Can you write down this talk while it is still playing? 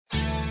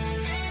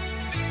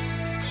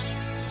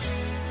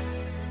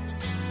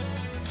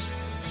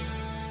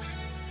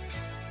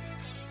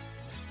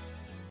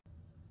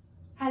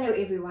Hello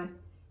everyone,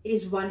 it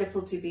is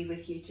wonderful to be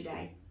with you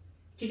today.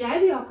 Today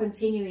we are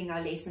continuing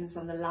our lessons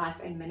on the life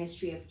and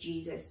ministry of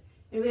Jesus,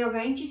 and we are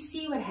going to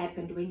see what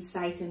happened when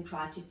Satan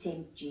tried to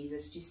tempt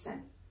Jesus to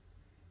sin.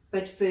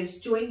 But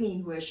first, join me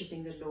in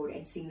worshiping the Lord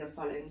and sing the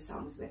following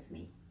songs with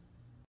me.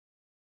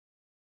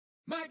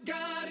 My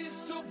God is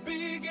so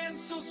big and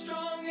so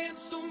strong and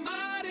so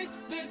mighty,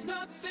 there's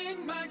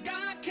nothing my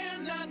God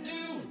cannot do.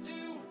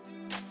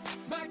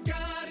 My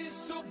God is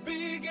so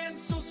big and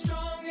so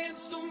strong and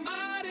so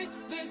mighty,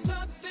 there's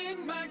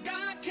nothing my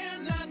God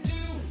cannot do.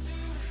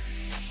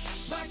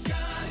 My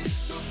God is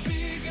so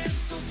big and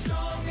so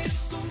strong and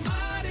so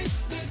mighty,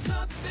 there's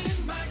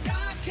nothing my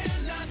God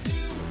cannot do.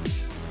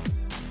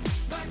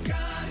 My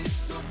God is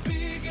so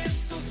big and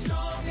so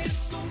strong and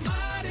so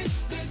mighty,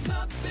 there's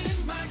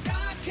nothing my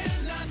God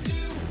cannot do.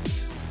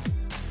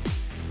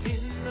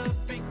 In the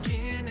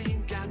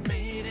beginning, God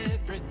made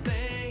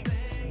everything.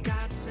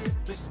 God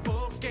simply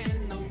spoke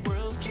and the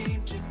world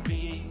came to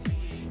be.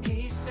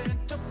 He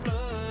sent a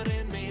flood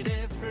and made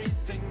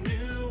everything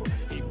new.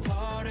 He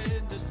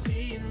parted the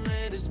sea and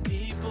let his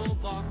people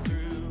walk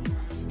through.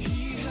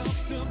 He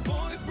helped a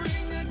boy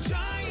bring a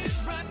giant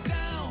right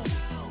down.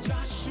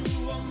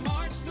 Joshua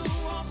marched, the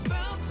walls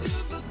fell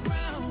to the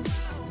ground.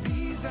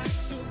 These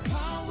acts of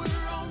power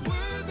are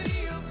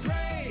worthy of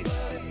praise.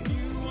 But if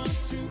you want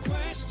to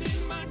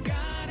question my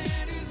God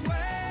and his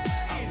ways,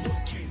 I'll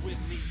look you in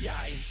the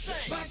eye and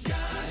say, my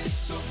God is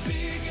so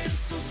big and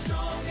so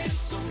strong and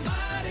so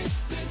mighty,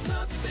 there's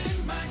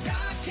nothing my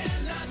God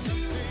cannot do.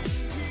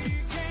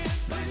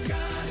 My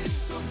God is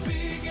so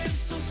big and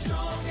so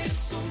strong and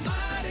so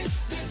mighty,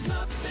 there's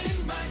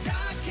nothing my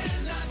God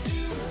cannot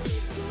do.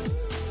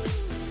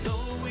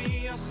 Though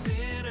we are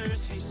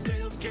sinners, he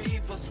still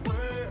gave us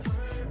worth.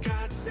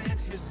 God sent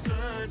his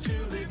son to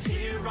live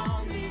here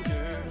on the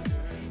earth.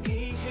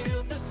 He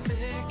healed the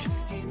sick,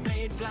 he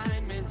made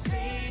blind men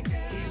see.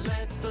 He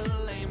let the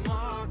lame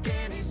walk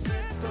and he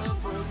set the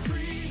world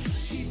free.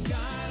 He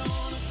died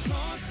on a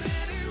cross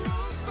and he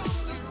rose from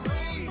the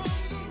grave.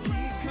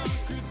 He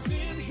conquered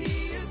sin,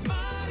 he is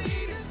mighty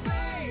to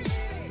save.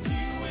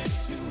 He went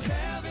to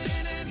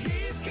heaven and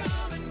he's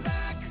coming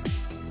back.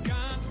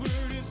 God's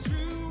word is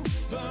true,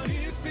 but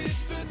if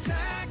it's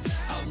attacked,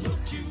 I'll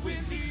look you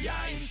in the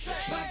eye and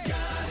say, my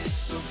God is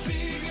so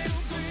big and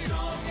so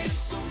strong and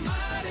so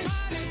mighty,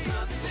 there's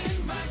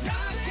nothing my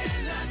God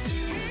cannot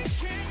do.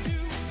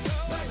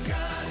 My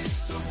God is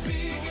so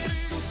big and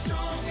so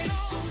strong and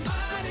so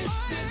mighty,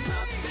 there's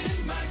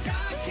nothing my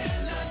God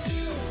cannot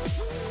do.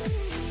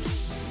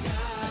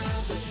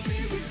 God the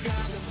Spirit,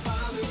 God the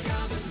Father,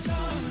 God the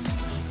Son.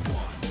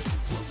 1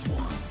 plus 1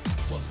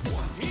 plus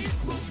 1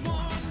 equals 1.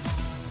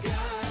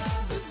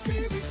 God the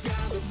Spirit,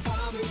 God the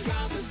Father,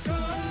 God the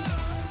Son.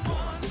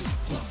 1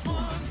 plus 1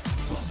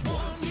 plus 1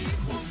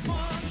 equals 1.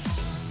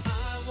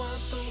 I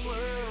want the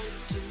world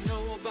to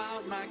know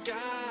about my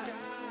God.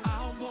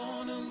 I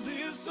want to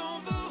live so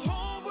the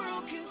whole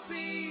world can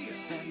see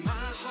that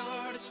my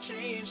heart has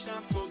changed,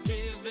 I'm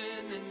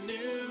forgiven and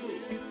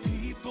new. If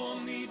people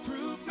need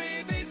proof,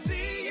 may they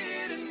see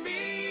it in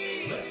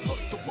me. Let's look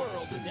the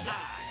world in the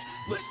eye.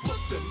 Let's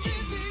look them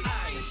in the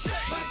eye and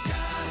say, my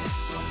God is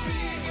so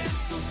big and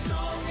so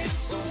strong and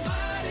so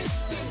mighty,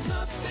 there's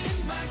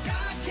nothing my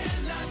God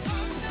cannot do.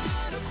 I'm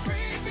not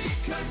afraid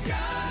because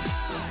God is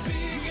so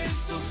big and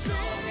so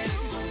strong and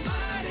so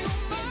mighty,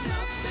 there's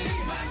nothing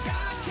my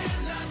God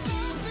cannot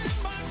do.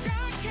 My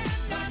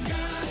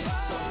God is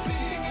so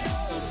big and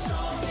so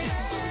strong and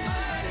so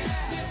mighty,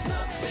 there's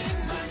nothing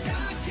my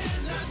God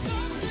cannot do.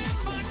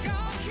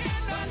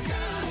 My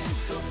God is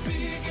so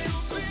big and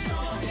so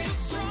strong and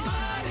so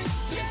mighty,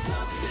 there's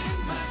nothing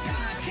my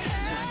God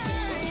cannot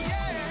do.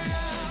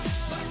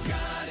 My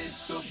God is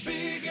so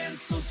big and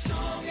so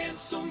strong and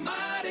so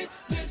mighty,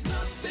 there's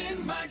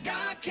nothing my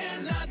God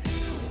cannot do.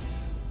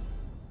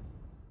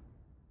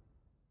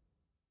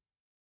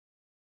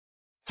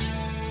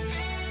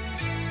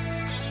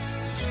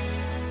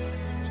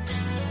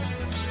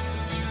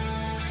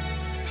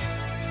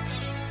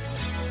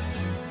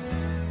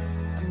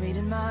 I'm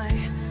reading my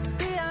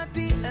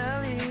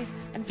Bible,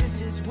 and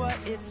this is what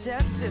it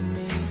says to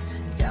me.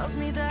 It tells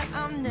me that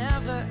I'm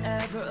never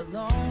ever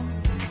alone.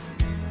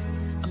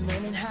 I'm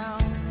learning how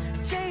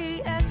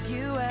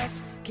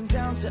Jesus came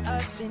down to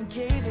us and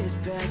gave his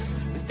best.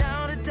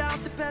 Without a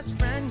doubt, the best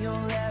friend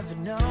you'll ever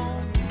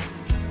know.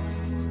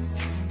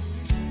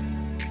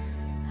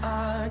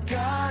 Our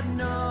God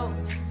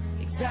knows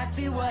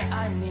exactly what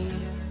I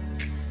need,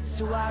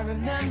 so I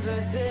remember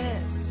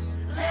this.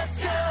 Let's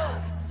go!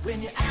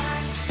 When you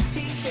ask,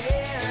 he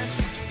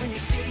cares. When you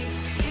seek,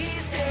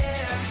 he's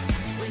there.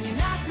 When you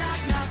knock, knock,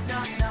 knock,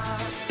 knock,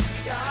 knock,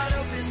 God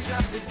opens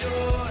up the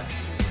door.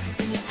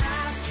 When you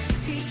ask,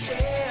 he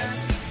cares.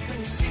 When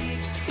you seek,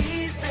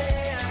 he's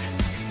there.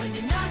 When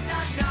you knock,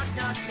 knock, knock,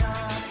 knock,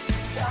 knock,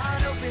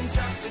 God opens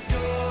up the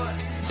door.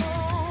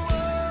 Oh,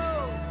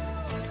 oh.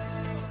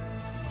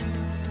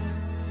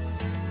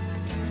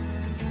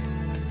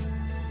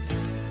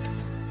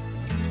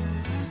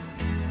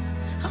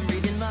 I'm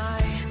reading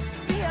my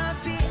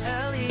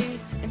B.I.B.L.E.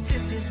 and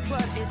this is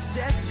what it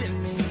says to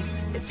me,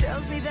 it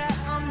tells me that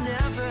I'm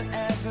never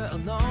ever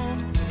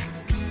alone.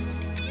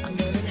 I'm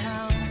learning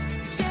how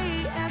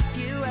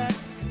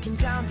Jesus came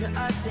down to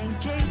us and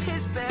gave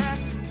his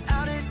best,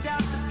 without a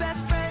doubt the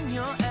best friend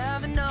you'll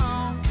ever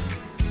know.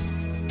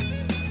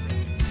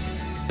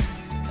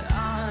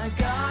 Our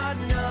God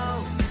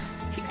knows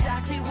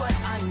exactly what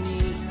I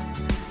need,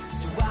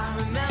 so I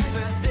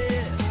remember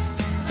this.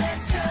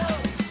 Let's go!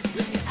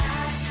 When you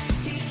ask,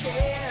 he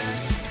cares.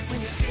 When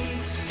you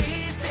seek,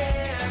 he's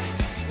there.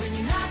 When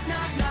you knock,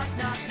 knock, knock,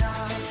 knock,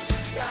 knock,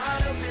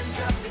 God opens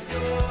up the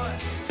door.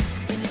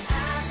 When you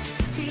ask,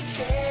 he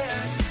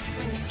cares.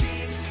 When you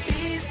seek,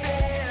 he's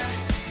there.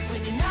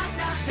 When you knock,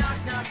 knock, knock,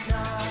 knock,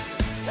 knock,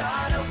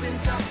 God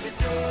opens up the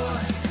door.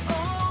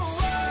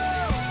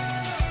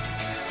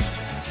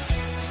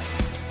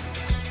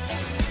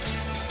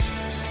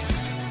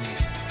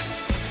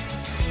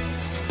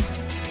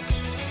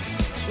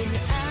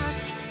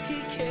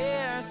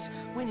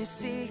 When you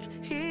seek,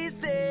 he's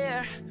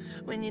there.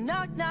 When you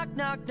knock, knock,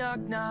 knock, knock,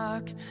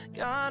 knock,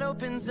 God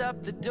opens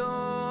up the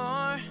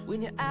door.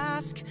 When you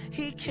ask,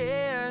 he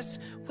cares.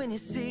 When you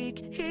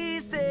seek,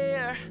 he's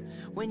there.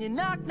 When you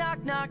knock,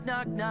 knock, knock,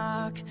 knock,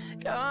 knock,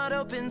 God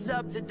opens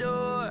up the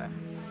door.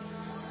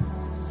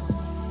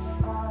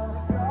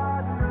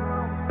 God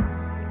knows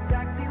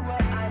exactly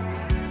what I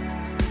need,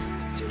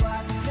 so I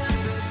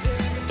remember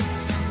this.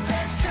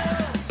 Let's go!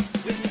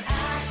 When you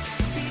ask,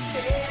 he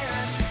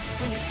cares.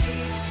 When you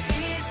seek,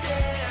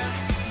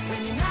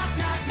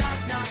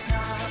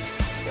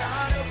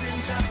 God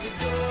opens up the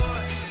door.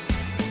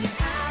 When you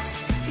ask,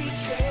 he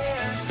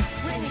cares.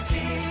 When you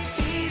seek,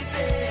 he's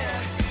there.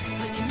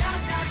 When you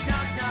knock, knock,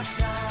 knock, knock,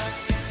 knock,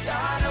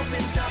 God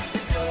opens up the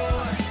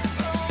door.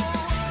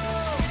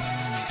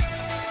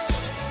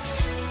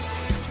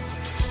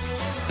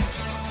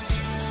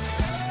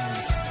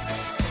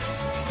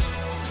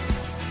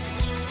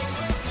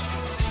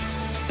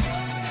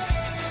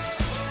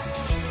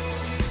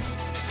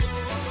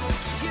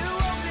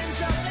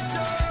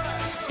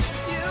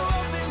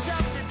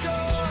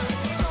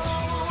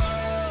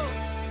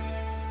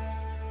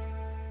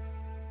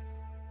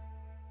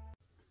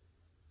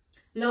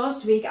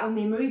 Last week, our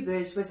memory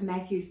verse was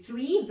Matthew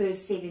 3,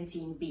 verse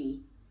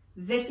 17b.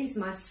 This is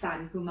my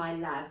Son, whom I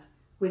love.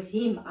 With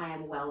him I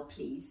am well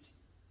pleased.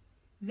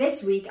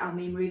 This week, our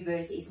memory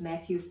verse is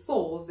Matthew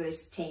 4,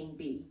 verse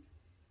 10b.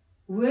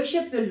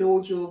 Worship the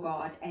Lord your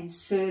God and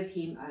serve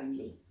him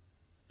only.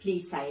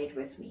 Please say it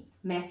with me.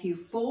 Matthew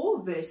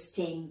 4, verse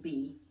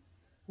 10b.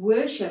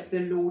 Worship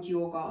the Lord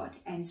your God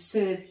and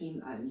serve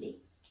him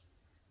only.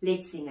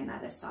 Let's sing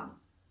another song.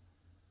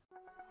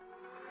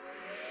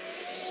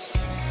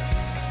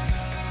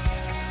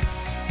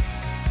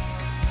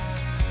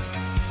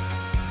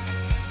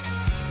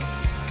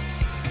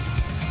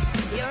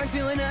 You're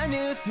doing a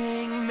new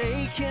thing,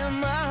 making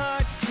my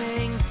heart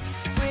sing,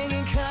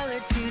 bringing color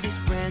to this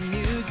brand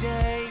new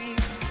day.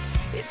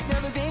 It's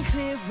never been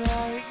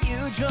clearer,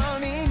 you draw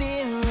me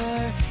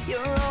nearer.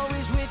 You're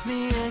always with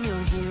me and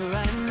you're here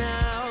right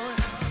now.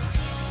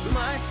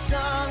 My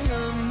song,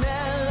 a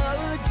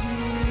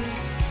melody,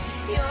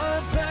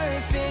 your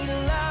perfect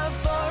love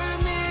for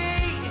me.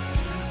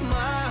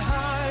 My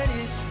heart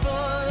is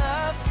full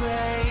of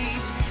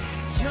praise.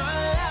 Your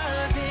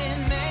love, it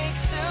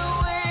makes a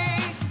way.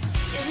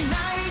 And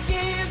I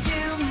give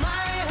you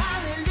my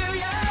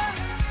hallelujah,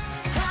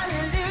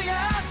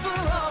 hallelujah for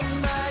all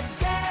my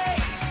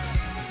days.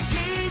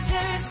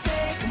 Jesus,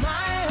 take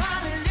my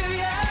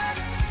hallelujah,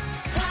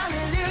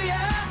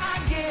 hallelujah, I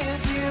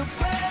give you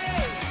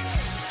praise.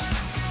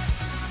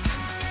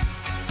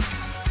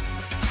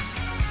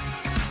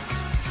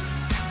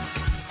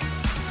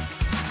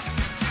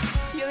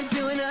 You're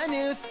doing a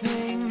new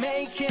thing,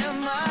 making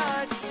my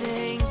heart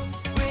sing,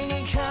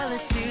 bringing color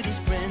to this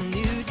brand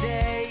new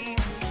day.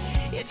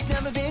 It's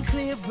never been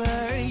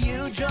clearer,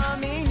 you draw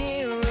me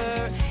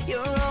nearer.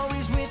 You're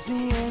always with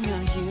me and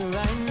you're here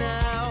right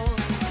now.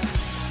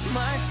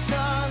 My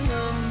song,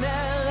 a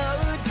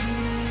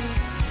melody,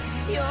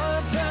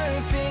 your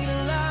perfect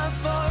love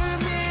for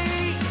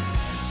me.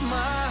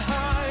 My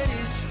heart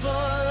is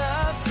full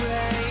of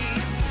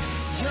praise.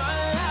 Your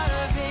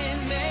love, it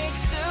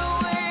makes a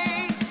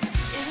way.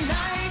 And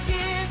I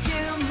give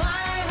you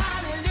my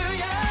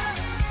hallelujah,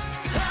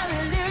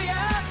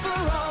 hallelujah for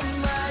all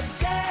my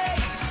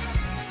days.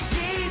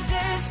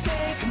 Jesus,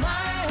 take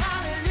my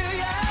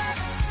hallelujah,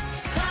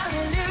 hallelujah,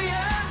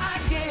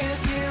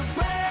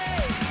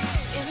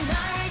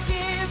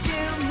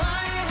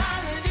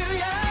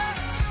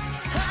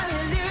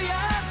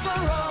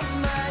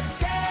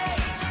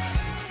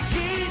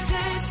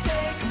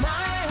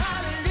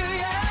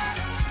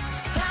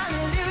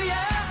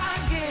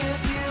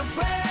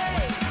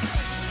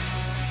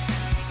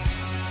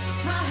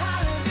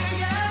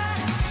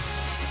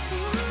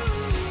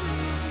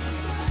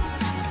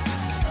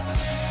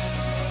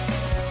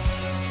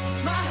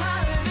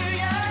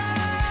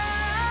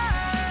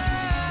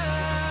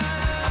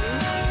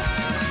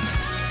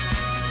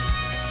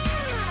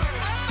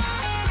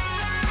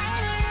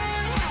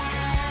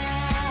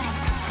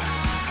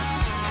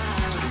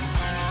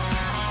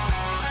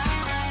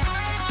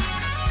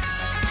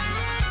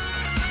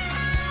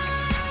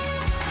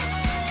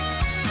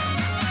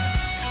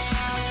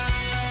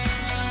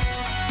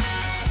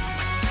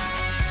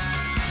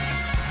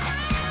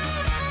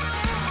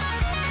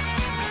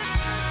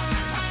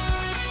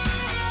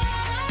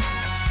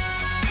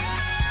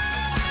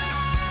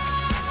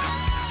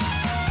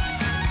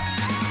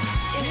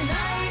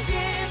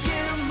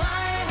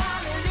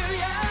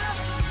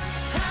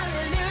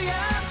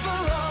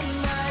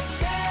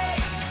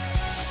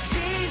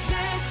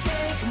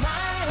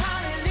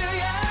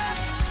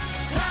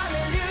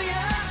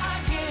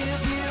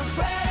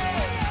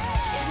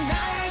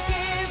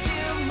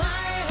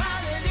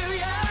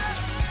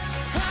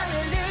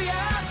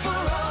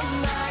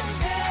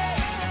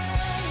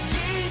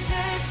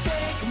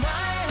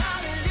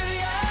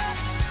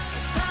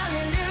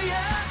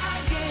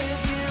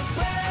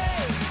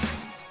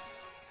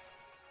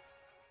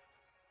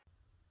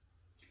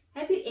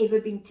 Have you ever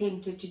been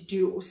tempted to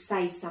do or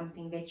say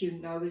something that you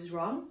know is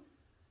wrong?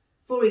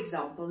 For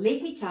example,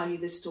 let me tell you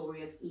the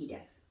story of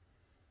Edith.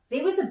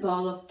 There was a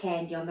bowl of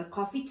candy on the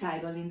coffee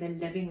table in the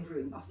living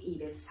room of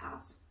Edith's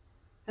house.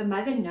 Her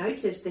mother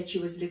noticed that she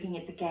was looking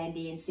at the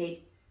candy and said,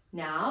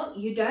 "Now,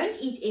 you don't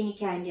eat any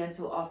candy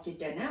until after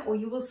dinner or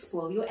you will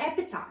spoil your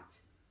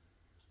appetite."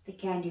 The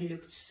candy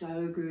looked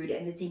so good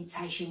and the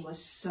temptation was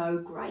so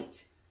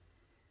great.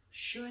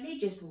 Surely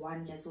just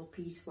one little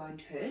piece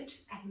won't hurt,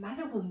 and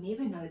Mother will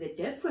never know the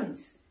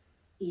difference,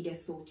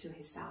 Edith thought to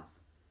herself.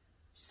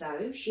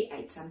 So she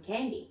ate some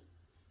candy,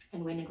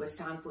 and when it was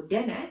time for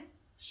dinner,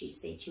 she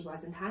said she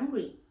wasn't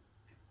hungry.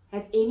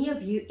 Have any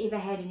of you ever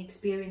had an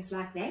experience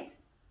like that?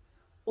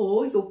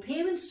 Or your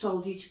parents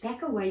told you to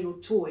pack away your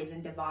toys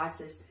and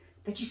devices,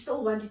 but you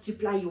still wanted to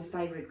play your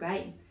favorite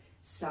game,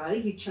 so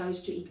you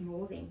chose to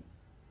ignore them.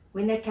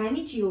 When they came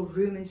into your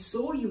room and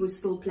saw you were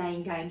still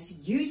playing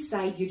games, you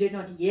say you did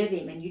not hear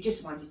them and you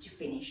just wanted to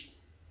finish.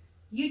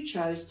 You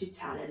chose to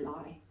tell a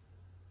lie.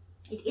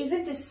 It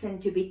isn't a sin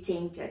to be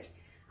tempted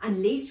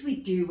unless we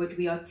do what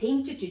we are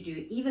tempted to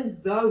do, even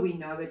though we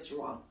know it's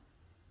wrong.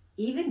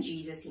 Even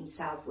Jesus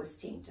himself was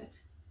tempted.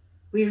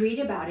 We read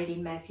about it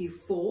in Matthew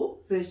 4,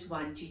 verse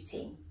 1 to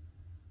 10.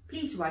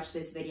 Please watch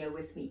this video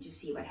with me to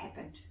see what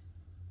happened.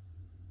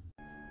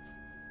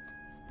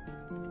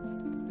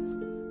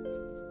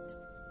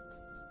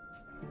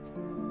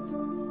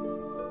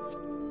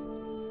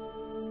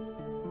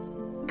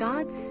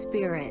 God's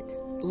Spirit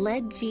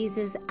led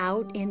Jesus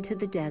out into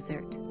the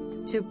desert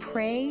to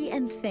pray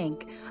and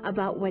think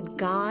about what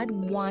God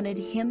wanted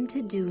him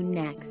to do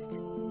next.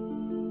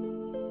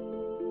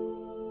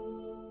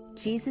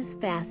 Jesus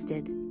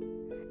fasted.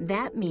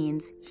 That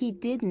means he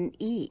didn't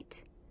eat.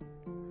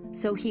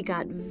 So he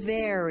got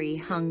very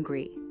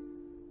hungry.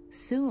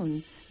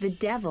 Soon, the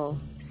devil,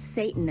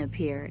 Satan,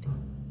 appeared.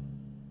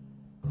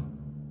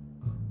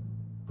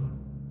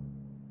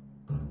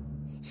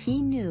 He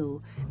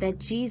knew that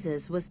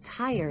Jesus was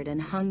tired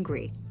and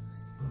hungry.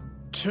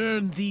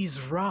 "Turn these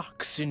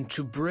rocks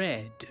into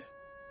bread."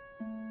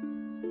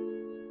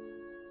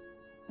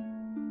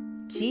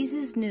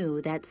 Jesus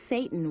knew that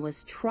Satan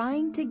was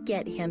trying to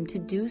get him to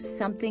do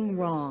something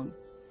wrong.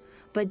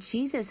 But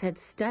Jesus had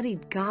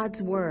studied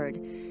God's Word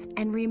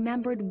and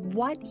remembered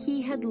what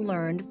he had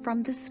learned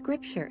from the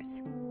Scriptures.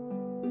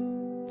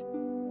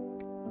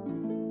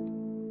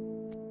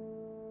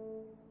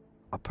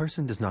 A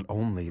person does not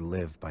only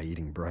live by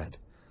eating bread.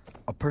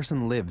 A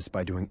person lives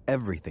by doing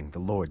everything the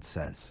Lord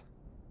says.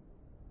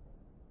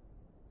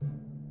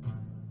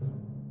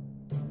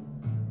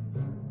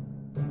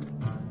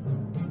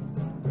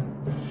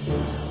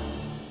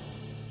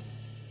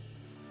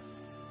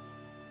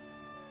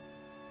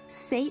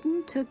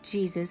 Satan took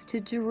Jesus to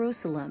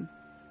Jerusalem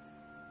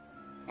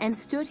and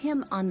stood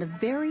him on the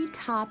very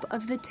top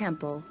of the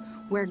temple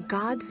where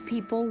God's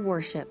people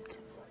worshipped.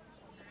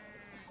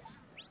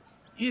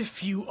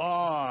 "If you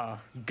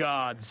are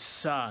God's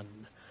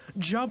son,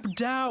 jump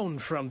down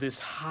from this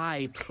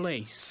high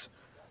place.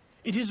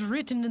 It is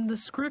written in the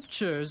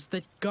Scriptures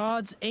that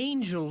God's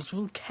angels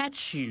will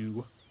catch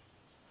you."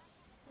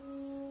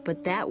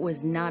 But that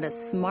was not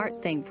a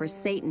smart thing for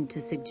Satan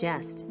to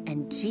suggest,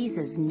 and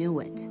Jesus knew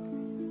it.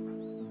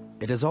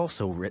 It is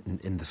also written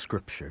in the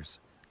Scriptures,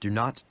 "Do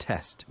not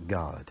test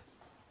God."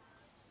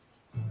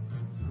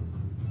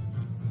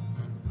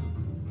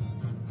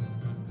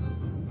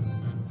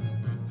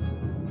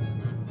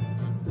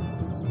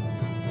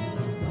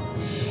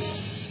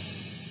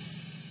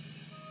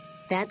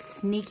 That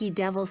sneaky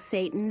devil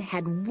Satan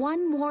had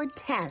one more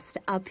test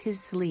up his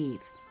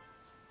sleeve.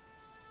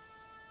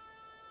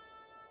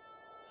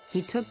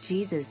 He took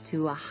Jesus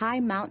to a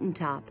high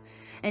mountaintop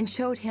and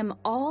showed him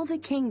all the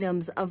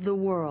kingdoms of the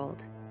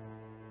world.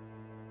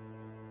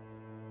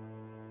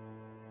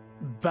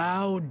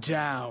 "Bow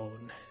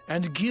down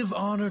and give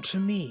honor to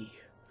me,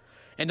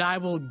 and I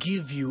will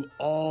give you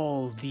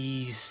all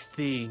these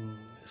things."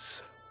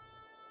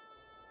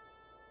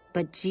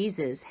 But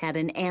Jesus had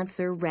an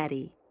answer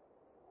ready.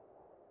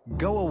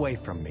 Go away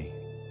from me.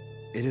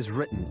 It is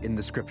written in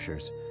the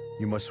Scriptures,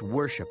 "You must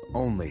worship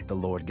only the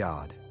Lord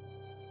God."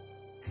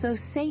 So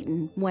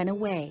Satan went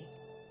away.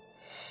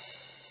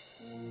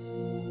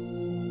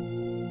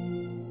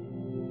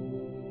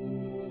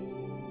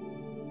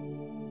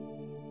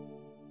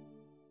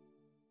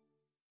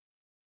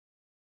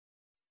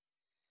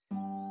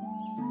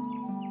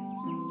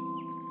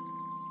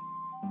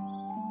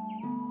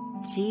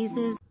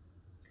 Jesus.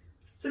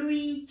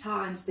 3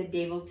 times the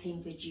devil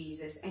tempted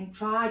Jesus and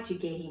tried to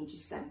get him to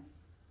sin.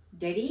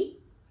 Did he?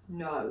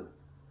 No.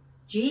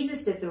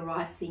 Jesus did the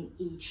right thing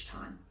each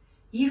time.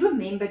 He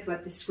remembered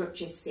what the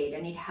Scriptures said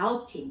and it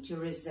helped him to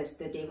resist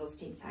the devil's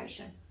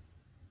temptation.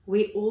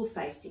 We all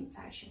face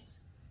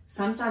temptations.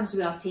 Sometimes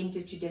we are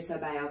tempted to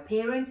disobey our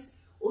parents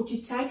or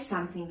to take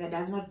something that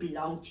does not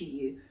belong to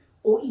you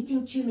or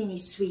eating too many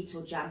sweets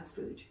or junk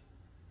food.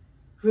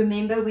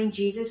 Remember, when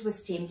Jesus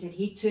was tempted,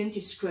 he turned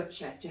to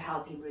Scripture to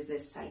help him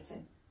resist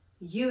Satan.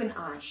 You and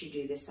I should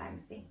do the same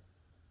thing.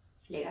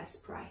 Let us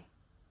pray.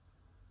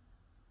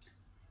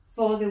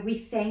 Father, we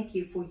thank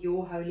you for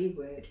your holy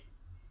word.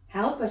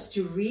 Help us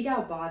to read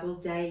our Bible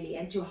daily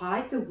and to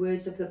hide the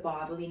words of the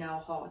Bible in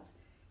our heart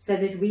so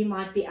that we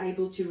might be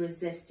able to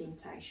resist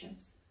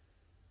temptations.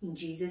 In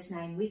Jesus'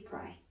 name we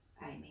pray.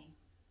 Amen.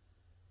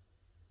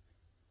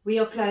 We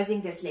are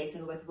closing this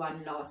lesson with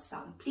one last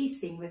song. Please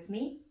sing with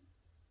me.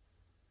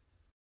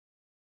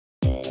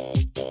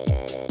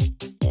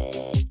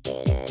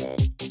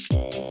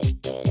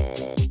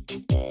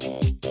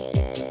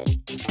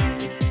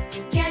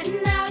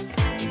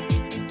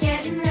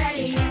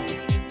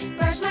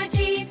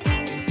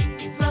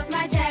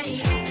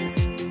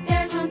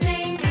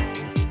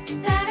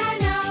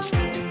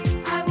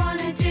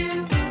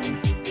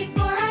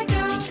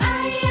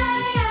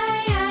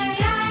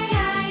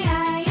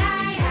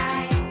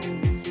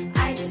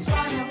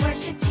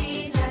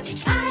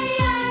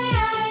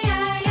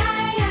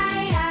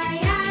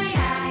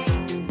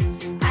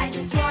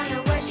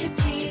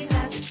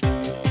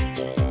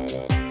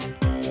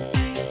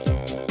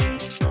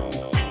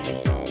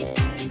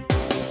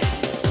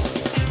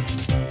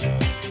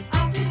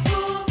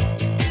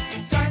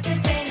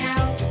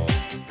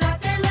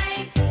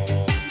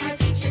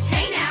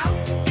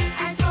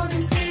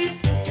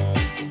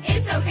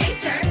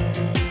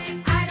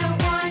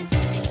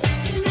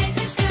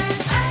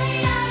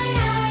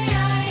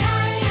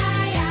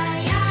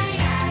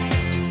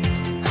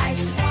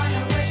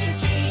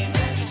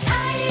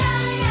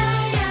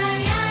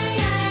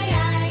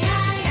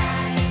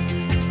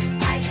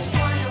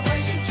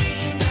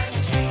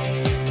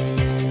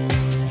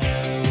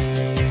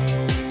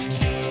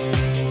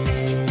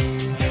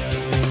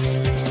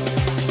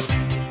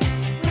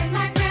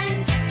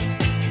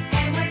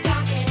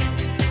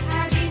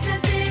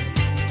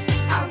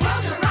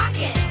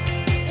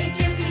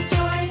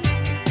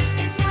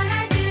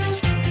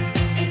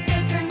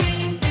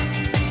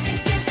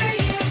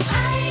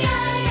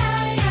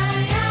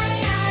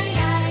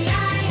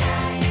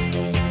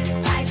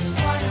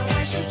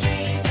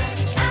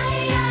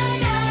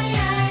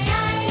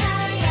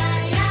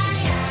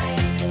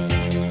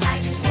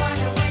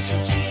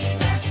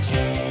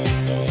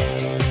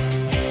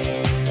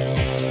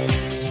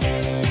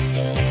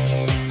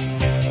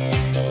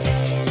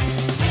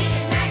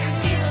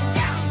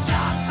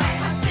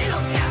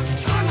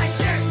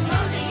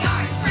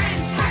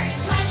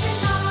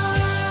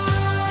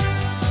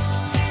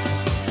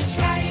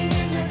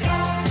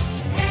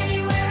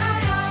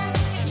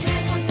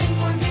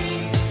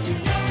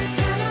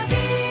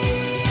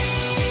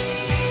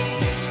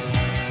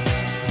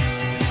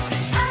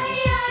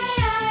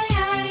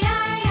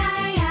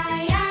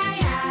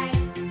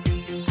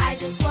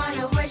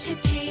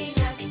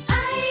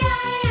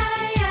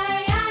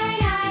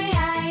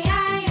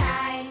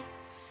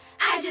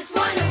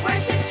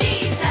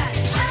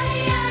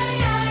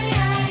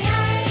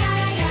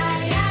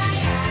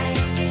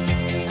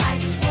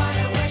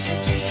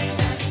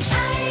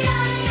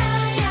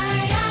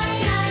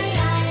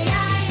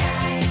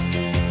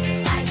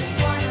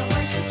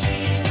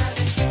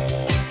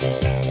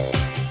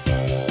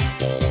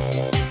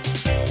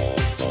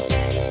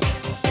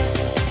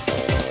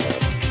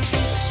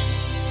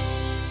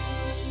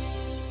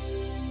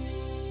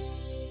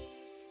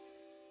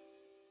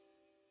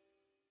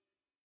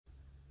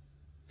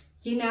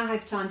 You now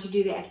have time to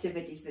do the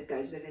activities that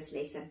goes with this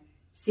lesson.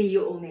 See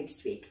you all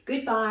next week.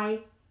 Goodbye.